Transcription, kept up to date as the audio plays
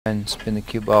And spin the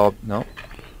cue ball. Nope.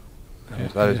 I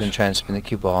thought he was going to try and spin the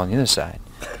cue ball on the other side.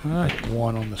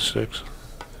 One on the 6.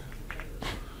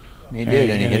 He did,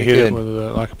 and he hit it it good.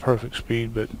 with like a perfect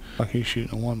speed, but like he's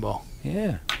shooting a 1 ball.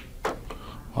 Yeah.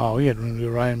 Wow, he had room to go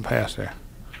right and pass there.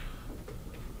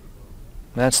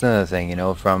 That's another thing, you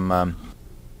know, from,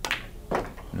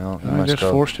 no, he I must just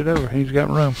go. forced it over. He's got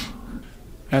room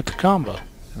at the combo.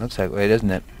 It looks that way,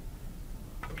 doesn't it?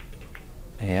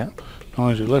 Yeah. As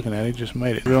long as you're looking at it, he just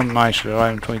made it real nice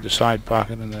right in between the side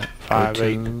pocket and the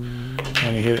 5-8.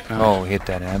 And he hit it nice. Oh, hit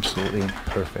that absolutely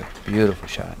perfect. Beautiful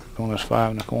shot. On this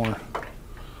 5 in the corner.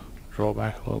 Draw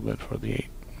back a little bit for the 8.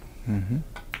 Mm-hmm.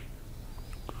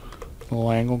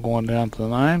 Little angle going down to the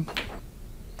 9.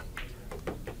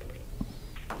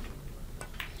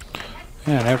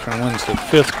 And Efren wins the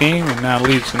 5th game and now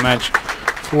leads the match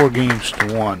 4 games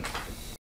to 1.